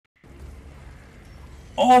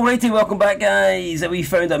Alrighty, welcome back guys. We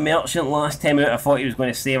found a merchant last time out. I thought he was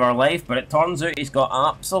going to save our life, but it turns out he's got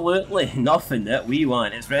absolutely nothing that we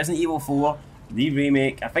want. It's Resident Evil 4, the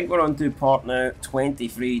remake. I think we're on to part now,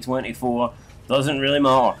 23, 24. Doesn't really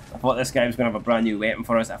matter. I thought this guy was going to have a brand new weapon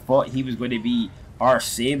for us. I thought he was going to be our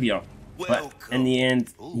saviour. But in the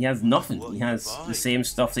end, he has nothing. He has the same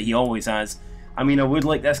stuff that he always has. I mean, I would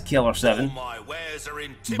like this Killer 7,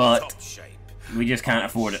 but we just can't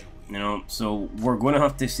afford it. You know, so we're going to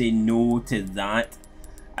have to say no to that.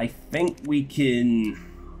 I think we can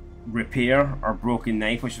repair our broken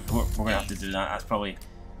knife, which is what we're going to have to do. That's probably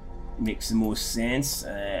makes the most sense.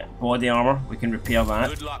 Body armor, we can repair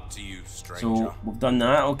that. Good luck to you, stranger. So we've done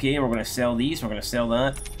that. Okay, we're going to sell these. We're going to sell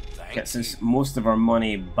that. Gets us most of our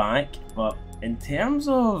money back. But in terms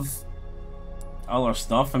of other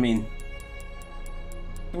stuff, I mean,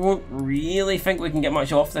 I don't really think we can get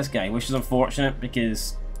much off this guy, which is unfortunate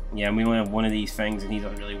because, yeah, we only have one of these things and he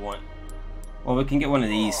doesn't really want. Well, we can get one of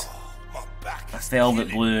these. A velvet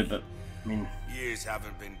blue, but I mean, years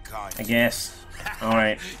haven't been kind. I guess.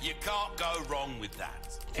 Alright. You can't go wrong with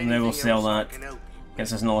that. So now we'll sell that.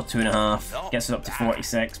 Gets us another 2.5. Gets us up to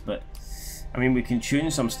 46, but I mean, we can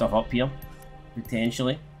tune some stuff up here.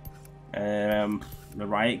 Potentially. The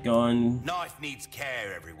riot gun. Knife needs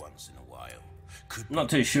care every once in a while. Not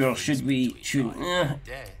too sure. Should we tune?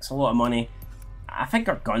 It's a lot of money. I think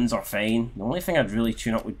our guns are fine. The only thing I'd really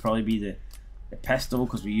tune up would probably be the pistol,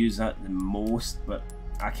 because we use that the most, but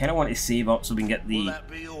I kind of want to save up so we can get the... Will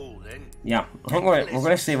that be all, then? Yeah, I think we're going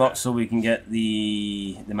to save up so we can get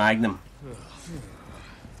the Magnum.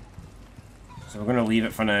 So we're going to leave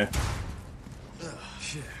it for now.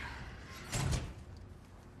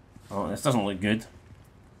 Oh, this doesn't look good.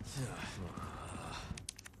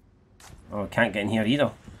 Oh, I can't get in here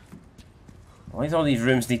either. Why do all these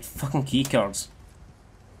rooms need fucking keycards?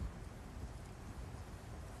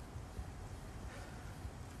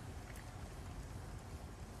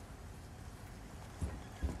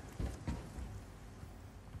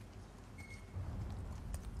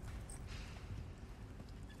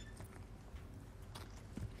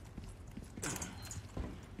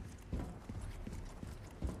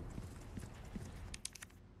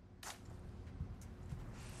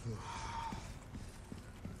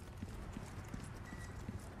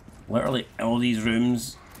 Literally all these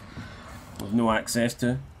rooms with no access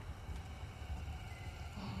to.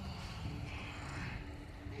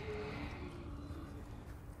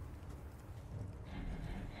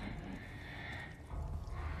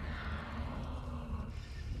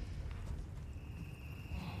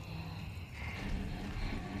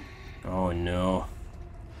 Oh no.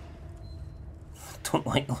 Don't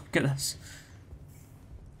like the look at this.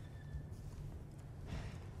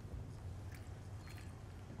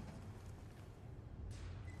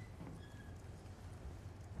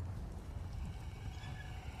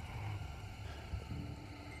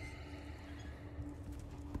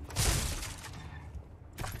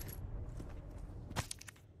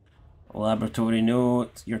 Laboratory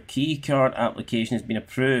note. Your key card application has been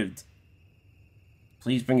approved.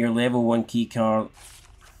 Please bring your level 1 key card.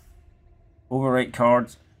 Overwrite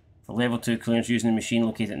card for level 2 clearance using the machine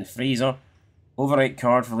located in the freezer. Overwrite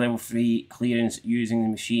card for level 3 clearance using the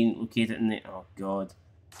machine located in the... Oh god.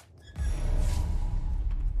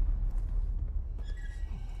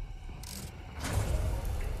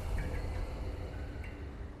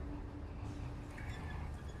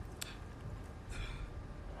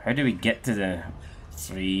 How do we get to the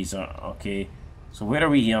freezer? Okay, so where are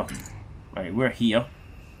we here? Right, we're here.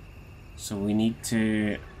 So we need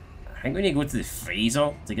to... I think we need to go to the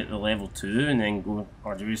freezer to get to level 2 and then go...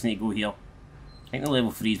 Or do we just need to go here? I think the level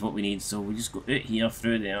 3 is what we need, so we just go out here,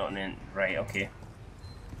 through there, and then... Right, okay.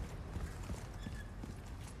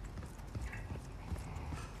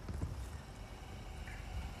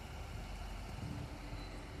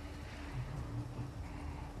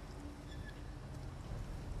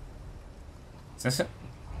 Is this it?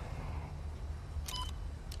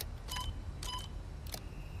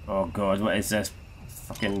 Oh god, what is this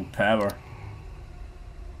fucking power?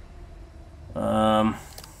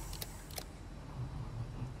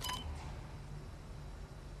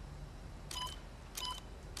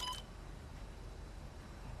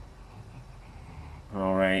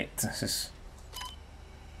 Alright, this is...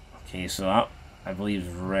 Okay, so that, I believe,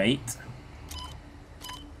 is right.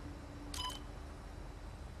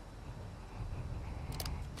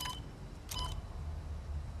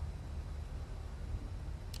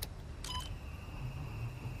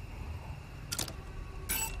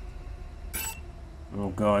 Oh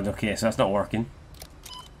god, okay, so that's not working.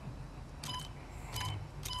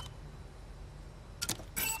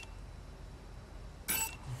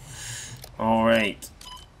 Alright.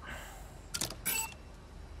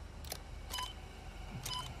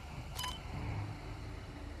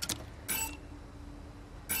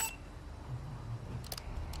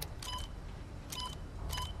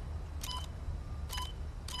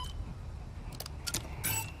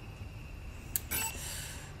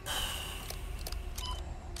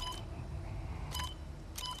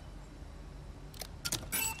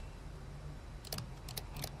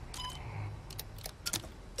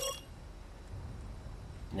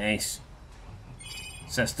 Nice.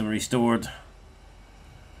 System restored.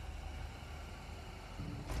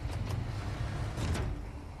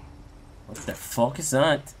 What the fuck is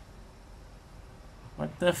that?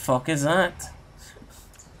 What the fuck is that?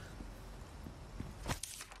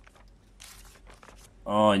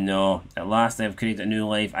 Oh no. At last I've created a new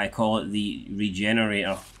life. I call it the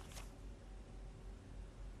Regenerator.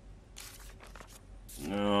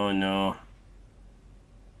 No, no.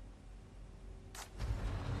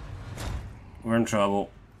 We're in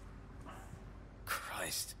trouble.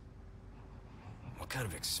 Christ. What kind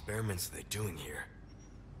of experiments are they doing here?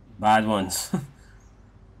 Bad ones.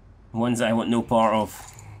 Ones that I want no part of.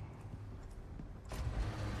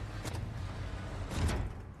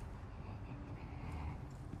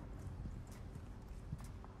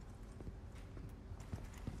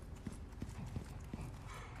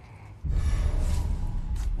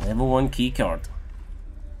 Level 1 keycard.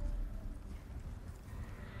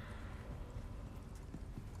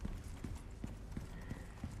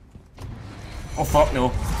 Oh fuck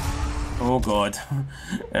no. Oh god.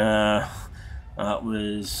 That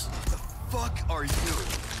was... What the fuck are you?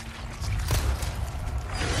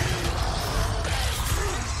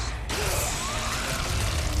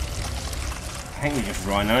 I think we just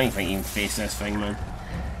run. I don't think you can face this thing, man.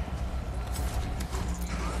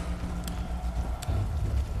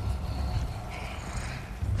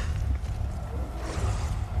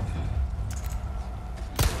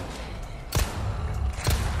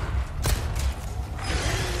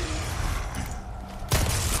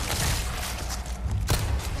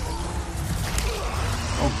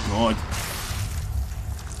 God.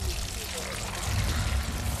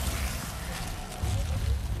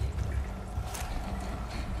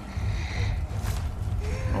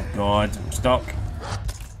 Oh God, I'm stuck.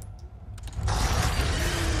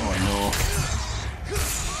 Oh no.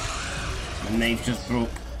 My knife just broke.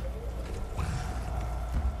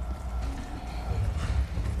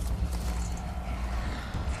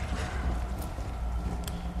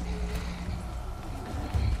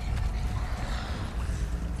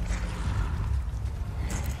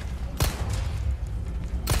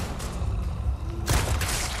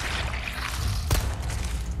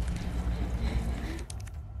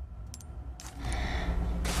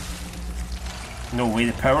 No way,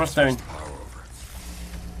 the power's down.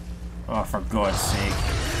 Oh, for God's sake.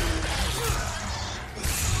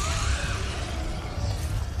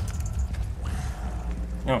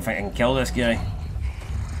 I don't think I can kill this guy.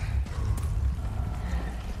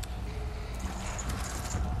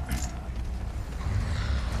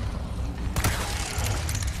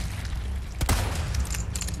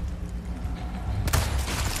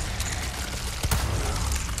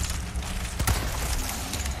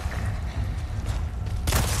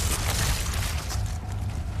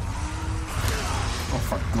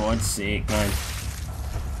 For God's sake, man.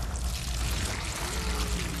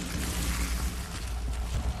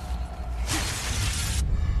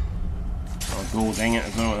 Oh, gold, dang it, I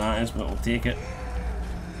don't know what that is, but we'll take it.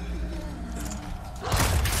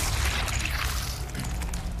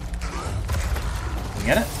 We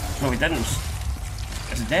get it? No, we didn't.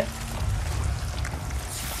 Is it dead?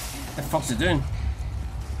 What the fuck's it doing?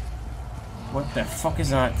 What the fuck is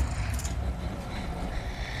that?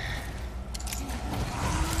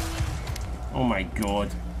 Oh my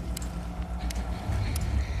God.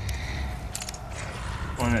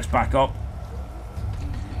 Oh, and it's back up.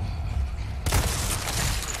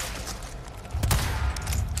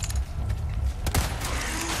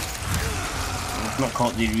 It's not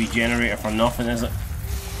called the Regenerator for nothing, is it?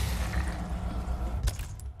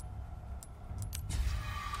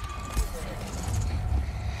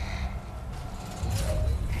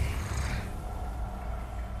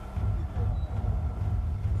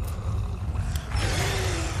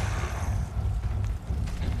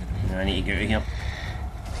 I need to get out of here.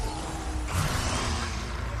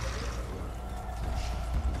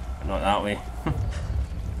 Not that way.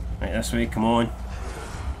 Right, this way, come on.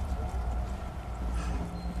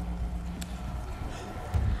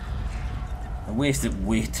 I wasted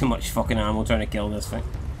way too much fucking ammo trying to kill this thing.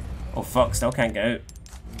 Oh fuck, still can't get out.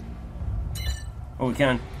 Oh, we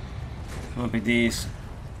can. Happy days.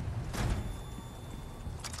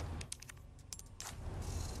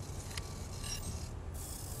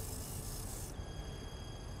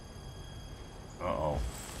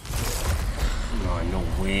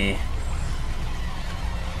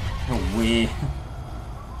 way.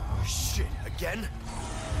 Shit, again?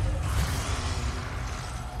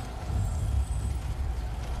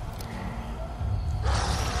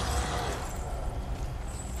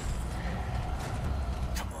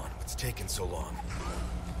 Come on, what's taking so long?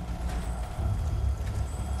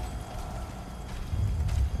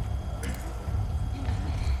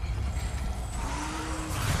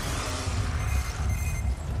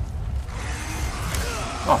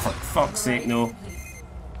 Oh, for fuck's sake, no. I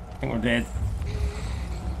think we're dead.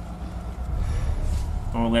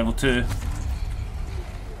 Oh, level 2.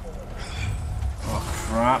 Oh,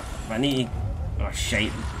 crap. I need to... Oh,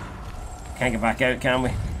 shite. Can't get back out, can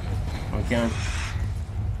we? We can.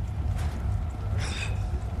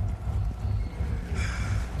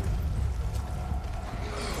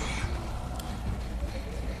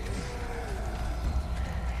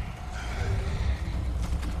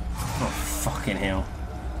 Oh, fucking hell.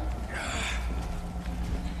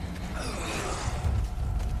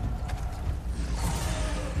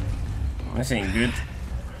 This ain't good.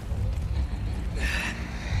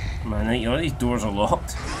 Man, you know these doors are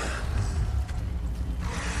locked.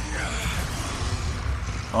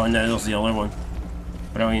 Oh no, there's the other one.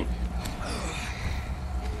 Brilliant.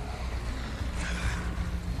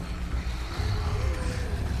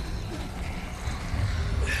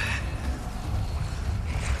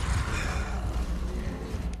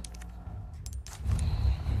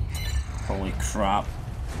 Holy crap.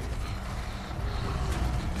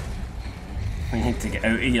 We need to get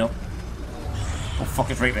out of here. Oh fuck,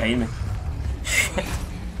 it's right behind me. Shit.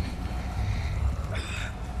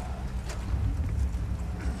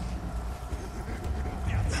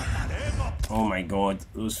 Oh my god,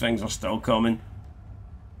 those things are still coming.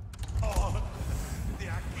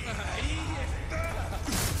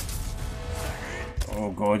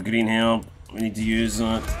 Oh god, green herb. We need to use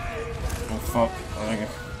that. Oh fuck. I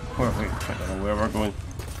don't know where we're going.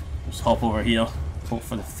 Just hop over here. Hope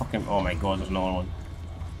for the fucking... Oh my god, there's another one.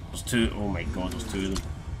 There's two. Oh my god, there's two of them.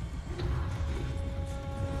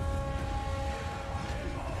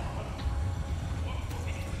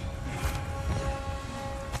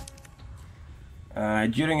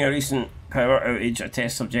 During a recent power outage, a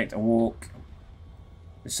test subject awoke.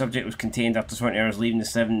 The subject was contained after 20 hours, leaving the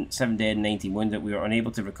 7 dead and 19 wounded. We were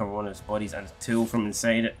unable to recover one of his bodies and a tool from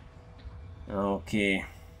inside it. Okay.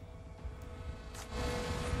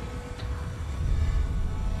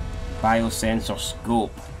 Biosensor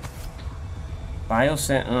scope.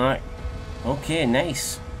 Biosensor. Okay,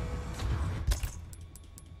 nice.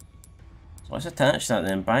 So let's attach that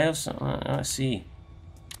then. Let's see.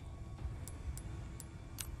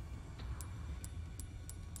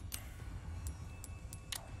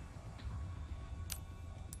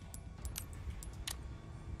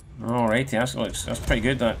 Alrighty, that's pretty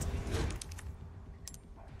good, that.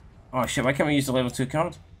 Oh shit, why can't we use the level 2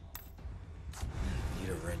 card? Need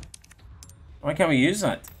a ring. Why can't we use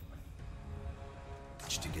that?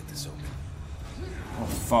 Just to get this open. Oh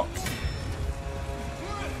fuck.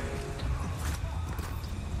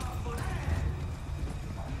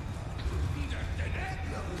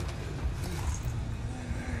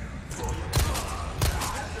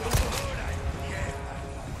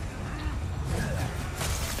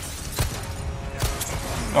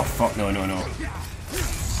 Oh fuck, no.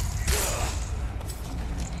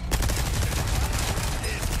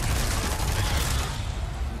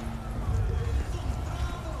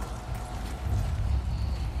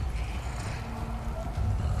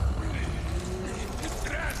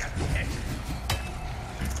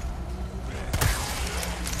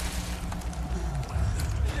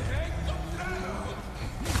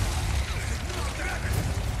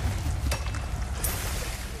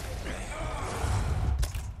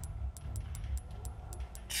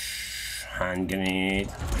 Hand grenade.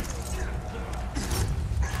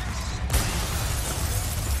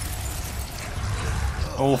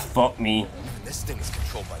 Oh fuck me. This thing is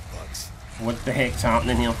controlled by bugs. What the heck's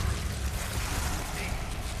happening here?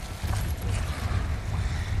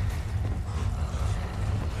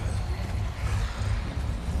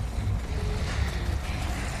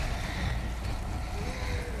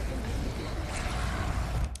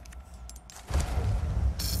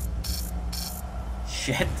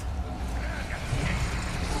 Shit.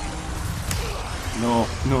 No.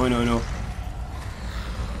 Did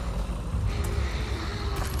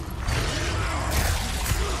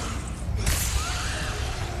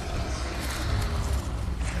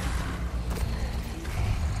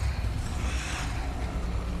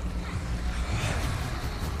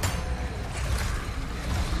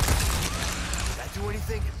that do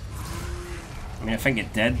anything? I mean, I think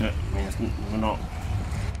it did, but I mean, it's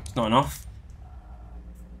not enough.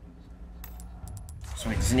 So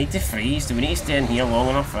wait, does it need to freeze? Do we need to stay in here long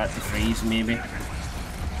enough for it to freeze, maybe?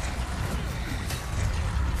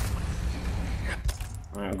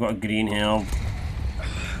 Right, we've got a green herb.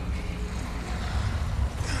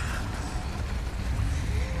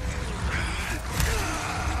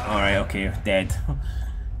 Alright, okay, dead.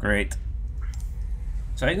 Great.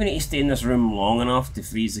 So I think we need to stay in this room long enough to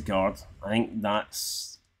freeze the card. I think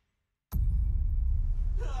that's...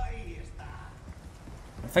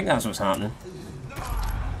 I think that's what's happening.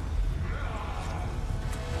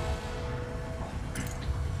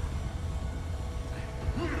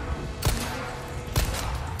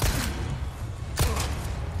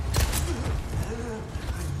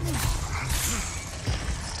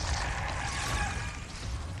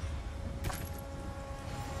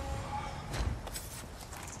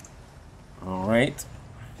 Alright.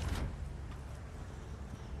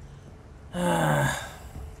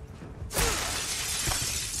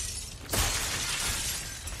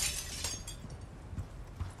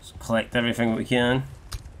 Let's collect everything we can.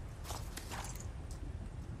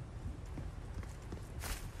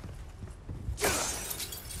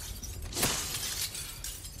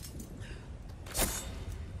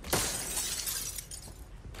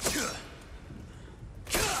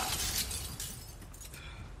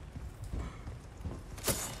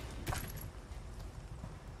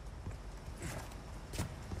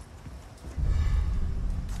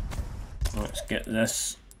 Let's get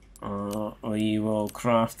this. We will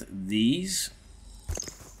craft these.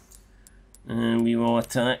 And we will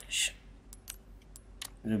attach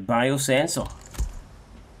the biosensor.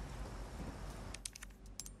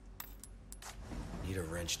 Need a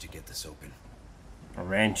wrench to get this open. A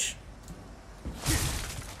wrench.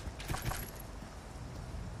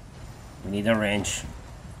 We need a wrench.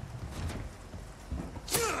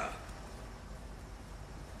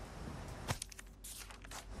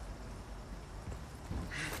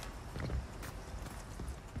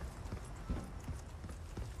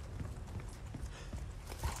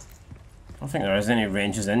 I don't think there is any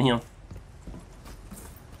wrenches in here.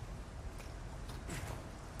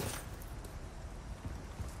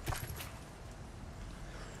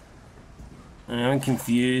 I'm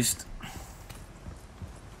confused.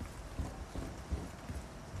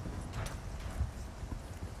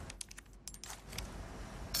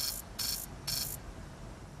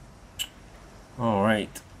 All right.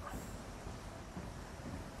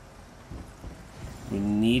 We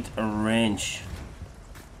need a wrench.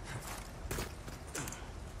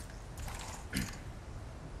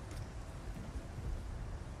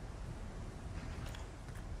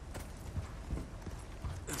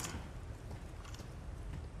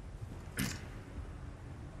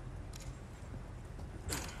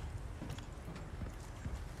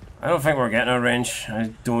 I don't think we're getting a wrench.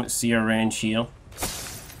 I don't see a wrench here.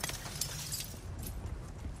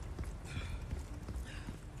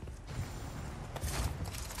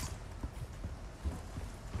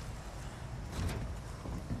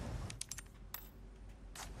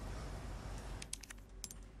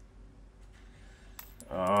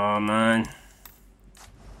 Oh man.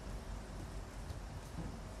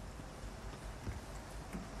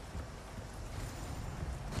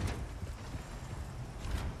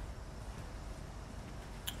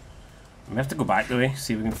 We have to go back the way,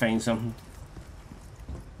 see if we can find something.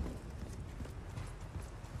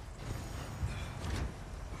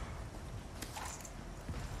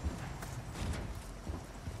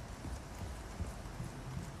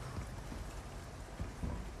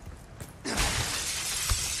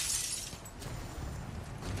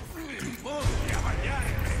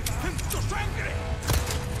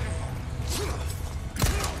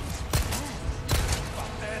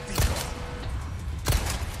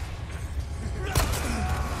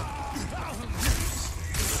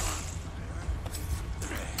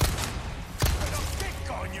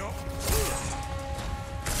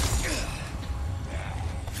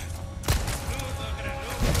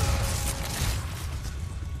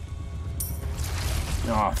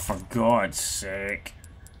 Oh, for God's sake.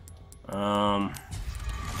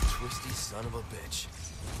 Twisty son of a bitch.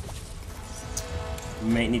 We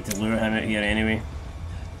might need to lure him out here anyway.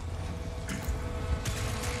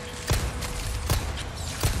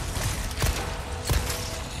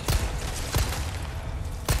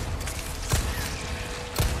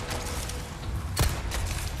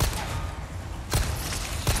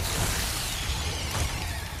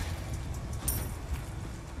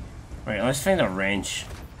 Right, let's find a wrench.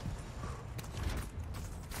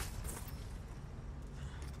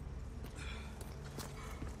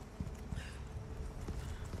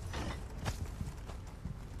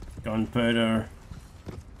 Gunpowder.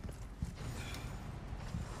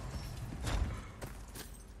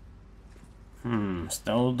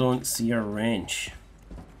 Still don't see a wrench.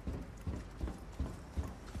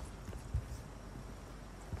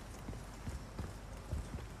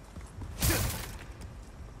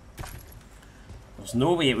 There's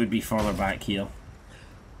no way it would be further back here.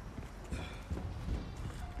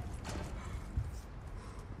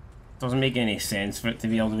 Doesn't make any sense for it to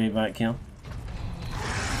be all the way back here.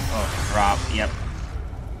 Oh crap, yep.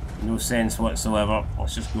 No sense whatsoever.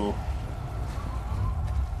 Let's just go.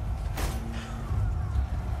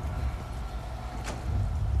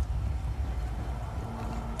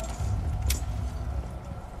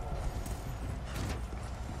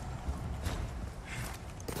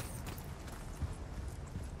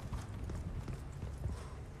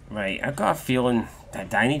 Right, I've got a feeling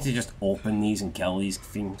that I need to just open these and kill these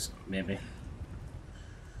things, maybe.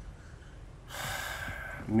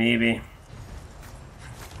 Maybe.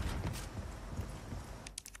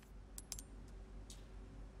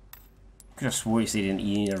 Could have swore he said he didn't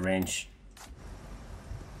need a wrench.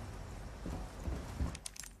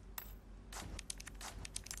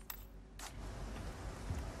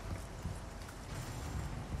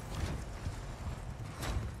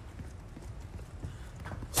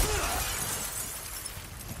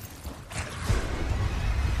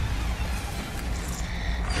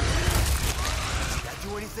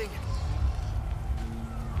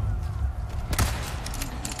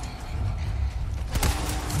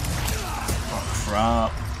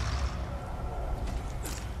 Crap.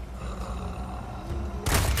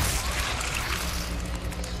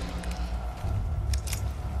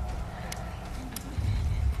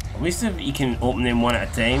 At least if you can open them one at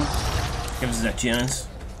a time, gives us a chance.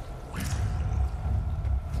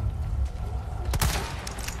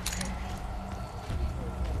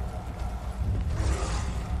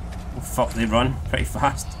 Oh fuck, they run pretty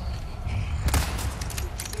fast.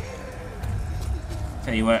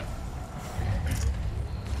 Tell you what.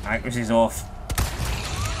 Accuracy's off.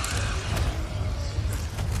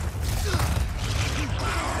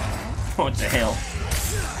 What the hell?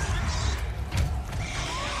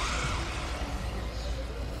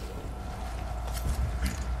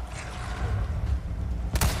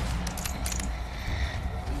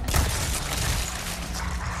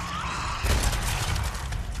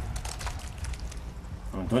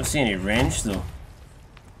 I don't see any wrench though.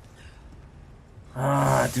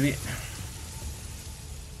 Do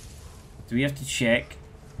we have to check?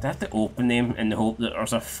 Do I have to open them in the hope that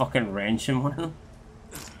there's a fucking wrench in one of them?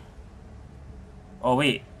 Oh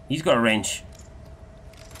wait, he's got a wrench.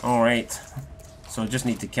 Alright. So I just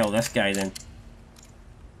need to kill this guy then.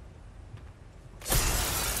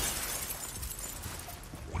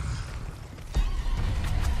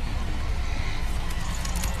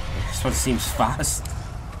 This one seems fast.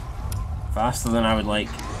 Faster than I would like.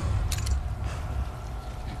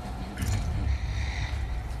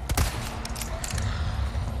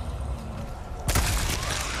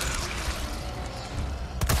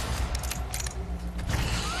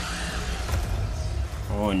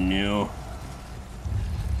 Oh no.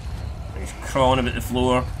 He's crawling about the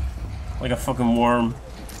floor like a fucking worm.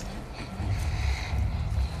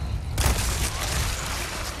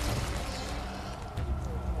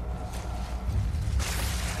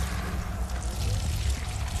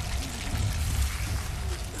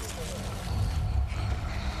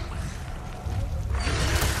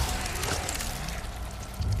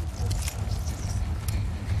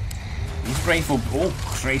 He's rifle. Oh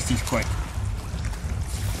Christ, he's quick.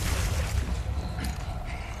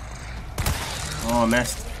 Oh, I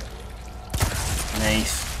missed.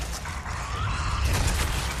 Nice.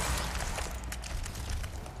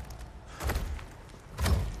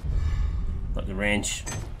 Got the wrench.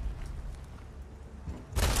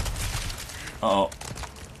 Uh oh.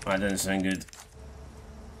 That didn't sound good.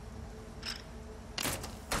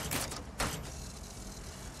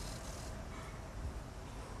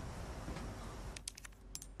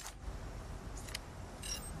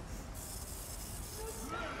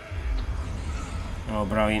 Oh,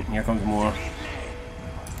 brilliant. Here comes more.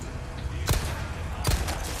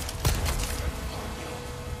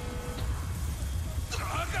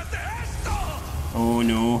 Oh,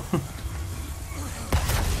 no.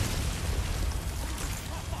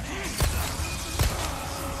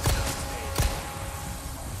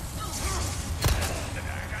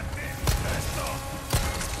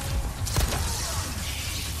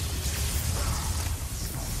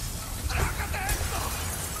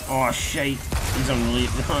 Oh, shite. He's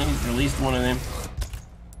unreleased. He's released one of them.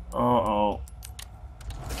 Uh-oh.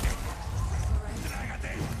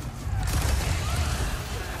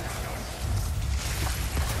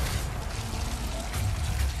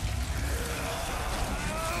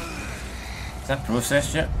 that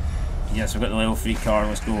processed yet? Yes, we've got the level 3 car,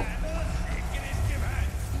 let's go.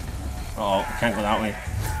 Oh, we can't go that way.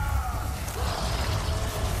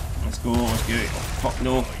 Let's go. Oh, fuck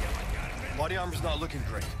no. Body armor's not looking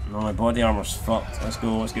great. No, my body armor's fucked. Let's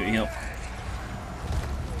go here.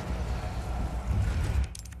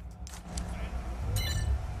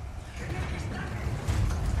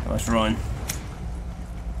 Let's run.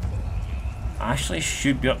 Ashley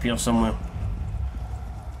should be up here somewhere.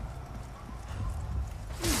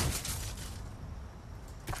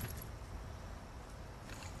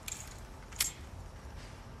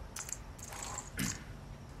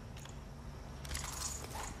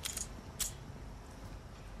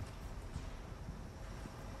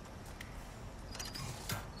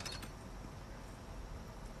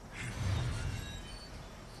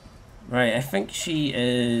 Right, I think she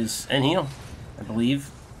is in here, I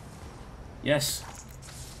believe. Yes.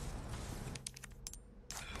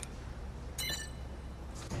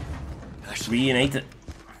 Reunite it.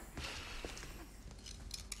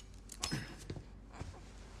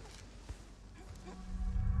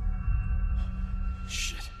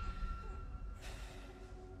 Shit.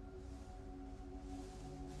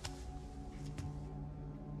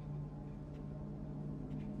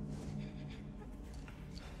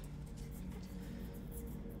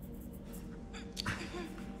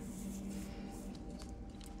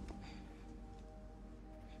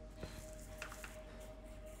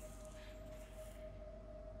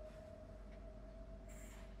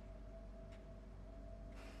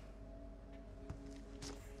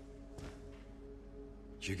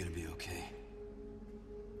 You're gonna be okay.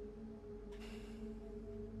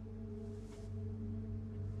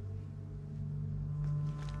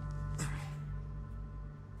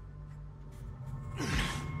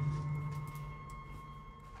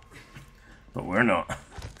 But we're not.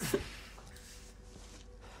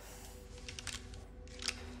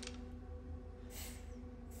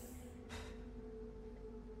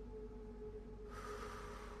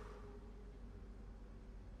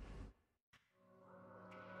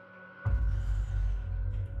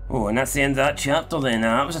 Oh, and that's the end of that chapter then.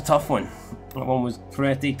 That was a tough one. That one was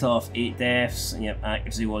pretty tough. 8 deaths, and yep,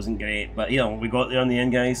 accuracy wasn't great. But yeah, we got there in the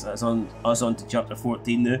end, guys. That's on us on to chapter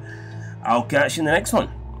 14 now. I'll catch you in the next one.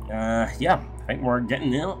 Yeah, I think we're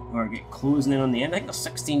getting there. We're getting closing in on the end. I think there's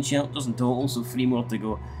 16 chapters in total, so 3 more to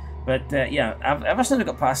go. But yeah, ever since we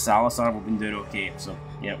got past Salazar, we've been doing okay. So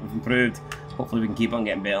yeah, we've improved. Hopefully we can keep on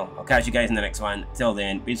getting better. I'll catch you guys in the next one. Till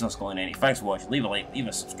then, be Scotland any. Thanks for watching. Leave a like, leave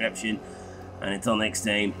a subscription. And until next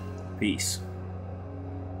time, peace.